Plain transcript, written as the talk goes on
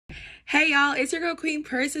Hey y'all, it's your girl Queen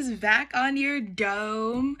Persis back on your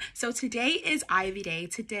dome. So today is Ivy Day.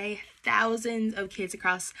 Today, thousands of kids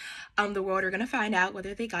across the world are going to find out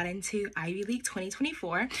whether they got into Ivy League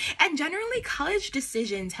 2024. And generally, college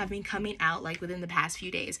decisions have been coming out like within the past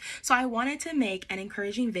few days. So I wanted to make an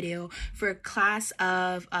encouraging video for class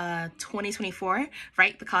of 2024,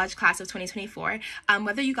 right? The college class of 2024.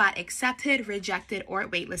 Whether you got accepted, rejected, or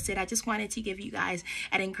waitlisted, I just wanted to give you guys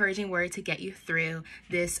an encouraging word to get you through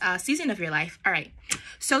this season of your life. All right.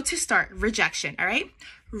 So to start, rejection. All right.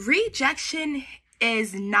 Rejection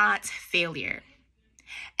is not failure,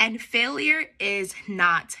 and failure is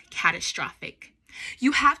not catastrophic.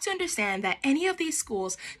 You have to understand that any of these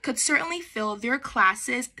schools could certainly fill their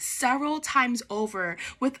classes several times over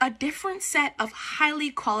with a different set of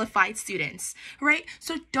highly qualified students, right?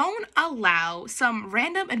 So don't allow some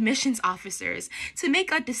random admissions officers to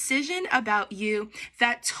make a decision about you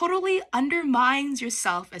that totally undermines your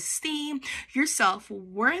self-esteem, your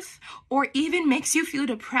self-worth, or even makes you feel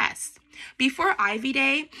depressed. Before Ivy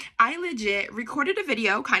Day, I legit recorded a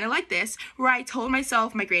video kind of like this where I told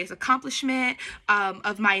myself my greatest accomplishment,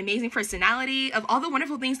 of my amazing personality, of all the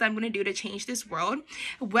wonderful things that I'm going to do to change this world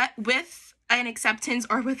with an acceptance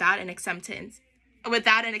or without an acceptance.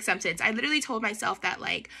 I literally told myself that,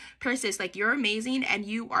 like, Persis, like, you're amazing and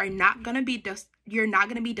you are not going to be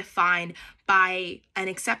defined by an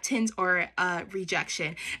acceptance or a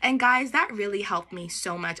rejection. And guys, that really helped me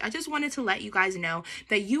so much. I just wanted to let you guys know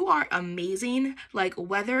that you are amazing. Like,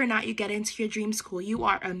 whether or not you get into your dream school, you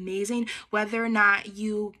are amazing. Whether or not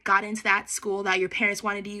you got into that school that your parents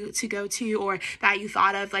wanted you to go to, or that you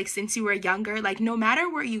thought of like since you were younger, like, no matter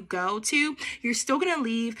where you go to, you're still gonna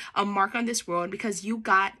leave a mark on this world because you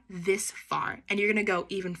got this far and you're gonna go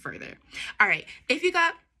even further. All right, if you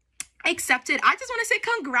got accepted, I just want to say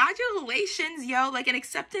congratulations, yo. Like, an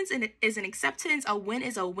acceptance is an acceptance, a win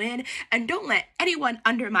is a win, and don't let anyone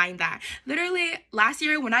undermine that. Literally, last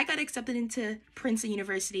year when I got accepted into Princeton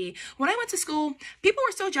University, when I went to school, people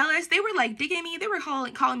were so jealous. They were like digging me, they were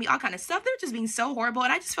calling me all kind of stuff. They were just being so horrible,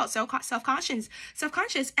 and I just felt so self-conscious.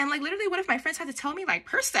 And like, literally, one of my friends had to tell me, like,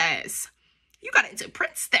 Persis, you got into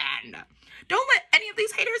Princeton. Don't let any of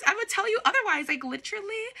these haters ever tell you otherwise. Like,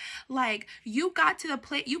 literally, like, you got to the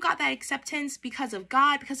place, you got that acceptance because of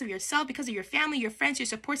God, because of yourself, because of your family, your friends, your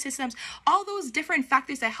support systems, all those different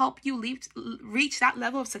factors that help you reach that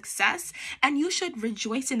level of success. And you should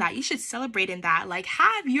rejoice in that. You should celebrate in that. Like,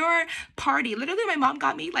 have your party. Literally, my mom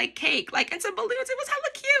got me like cake, like, and some balloons. It was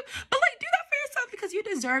hella cute. But like, do that for yourself because you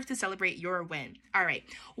deserve to celebrate your win. All right,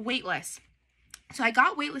 waitlist. So I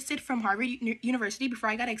got waitlisted from Harvard University before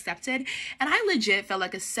I got accepted, and I legit felt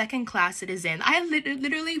like a second-class citizen. I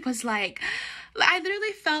literally was like, I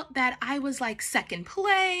literally felt that I was like second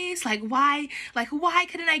place. Like, why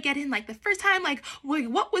couldn't I get in like the first time? Like,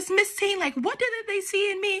 what was missing? Like, what did they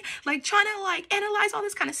see in me? Like, trying to like analyze all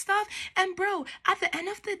this kind of stuff. And bro, at the end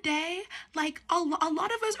of the day, like, a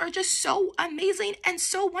lot of us are just so amazing and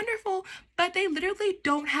so wonderful, but they literally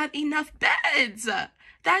don't have enough beds.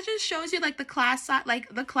 That just shows you, like, the class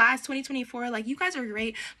 2024, like, you guys are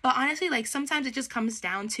great, but honestly, like, sometimes it just comes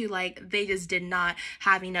down to, like, they just did not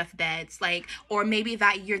have enough beds, like, or maybe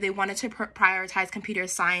that year they wanted to prioritize computer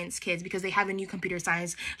science kids because they have a new computer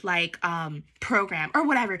science, like, program, or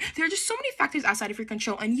whatever. There are just so many factors outside of your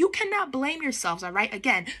control, and you cannot blame yourselves, all right?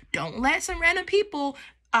 Again, don't let some random people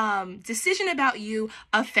decision about you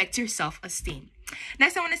affect your self-esteem.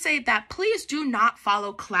 Next, I want to say that please do not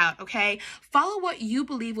follow clout, okay? Follow what you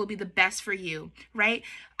believe will be the best for you, right?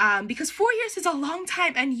 Because 4 years is a long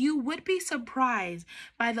time, and you would be surprised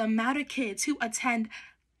by the amount of kids who attend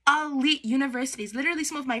elite universities. Literally,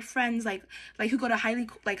 some of my friends, like who go to highly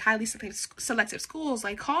selective schools,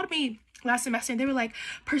 like, called me last semester and they were like,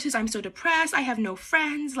 Persis, I'm so depressed. I have no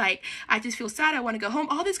friends. Like, I just feel sad. I want to go home,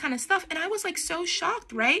 all this kind of stuff. And I was like so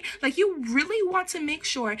shocked, right? Like, you really want to make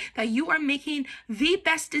sure that you are making the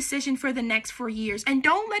best decision for the next 4 years. And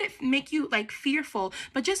don't let it make you like fearful,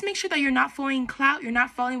 but just make sure that you're not following clout. You're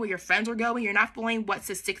not following where your friends are going. You're not following what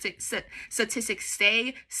statistics say.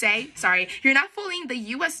 You're not following the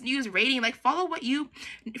US News rating. Like, follow what you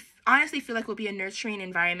honestly feel like will be a nurturing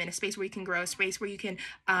environment, a space where you can grow, a space where you can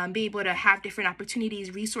be able to have different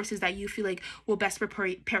opportunities, resources that you feel like will best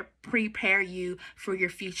prepare you for your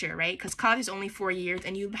future, right? Because college is only 4 years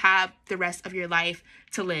and you have the rest of your life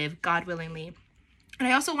to live, God willingly.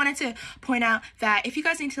 And I also wanted to point out that if you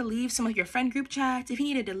guys need to leave some of your friend group chats, if you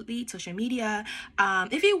need to delete social media,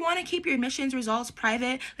 if you want to keep your admissions results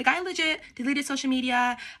private, like I legit deleted social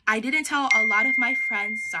media. I didn't tell a lot of my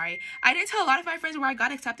friends, where I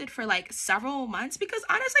got accepted for like several months, because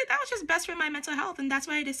honestly, that was just best for my mental health. And that's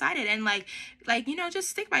what I decided. And like, just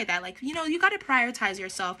stick by that. Like, you got to prioritize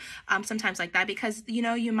yourself sometimes like that, because,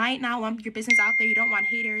 you might not want your business out there. You don't want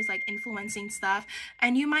haters like influencing stuff.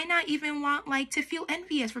 And you might not even want like to feel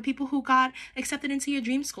envious for people who got accepted into your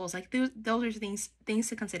dream schools. Like those are things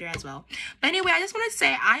to consider as well. But anyway, I just want to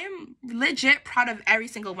say I am legit proud of every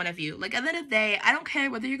single one of you. Like at the end of the day, I don't care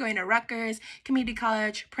whether you're going to Rutgers, community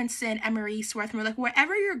college, Princeton, Emory, Swarthmore, like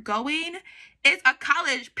wherever you're going, it's a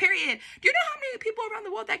college, period. Do you know how many people around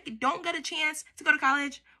the world that don't get a chance to go to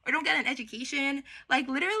college or don't get an education? Like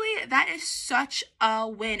literally, that is such a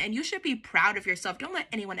win, and you should be proud of yourself. Don't let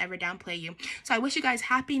anyone ever downplay you. So I wish you guys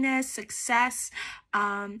happiness, success,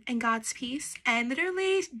 and God's peace. And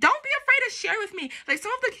literally, don't be afraid to share with me. Like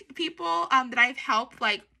some of the people that I've helped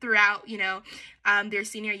like throughout, their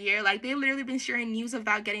senior year, like they've literally been sharing news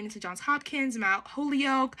about getting into Johns Hopkins, Mount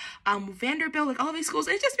Holyoke, Vanderbilt, like all these schools.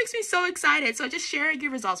 It just makes me so excited. So just share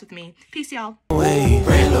your results with me. Peace, y'all.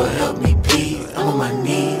 Pray, Lord, help me, please. I'm on my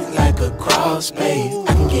knees like a crawl space.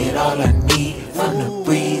 I can get all I need from the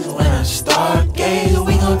breeze when I start gaze.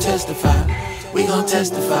 We gon' testify,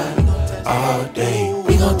 all day.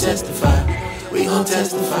 We gon' testify,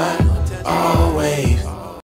 always.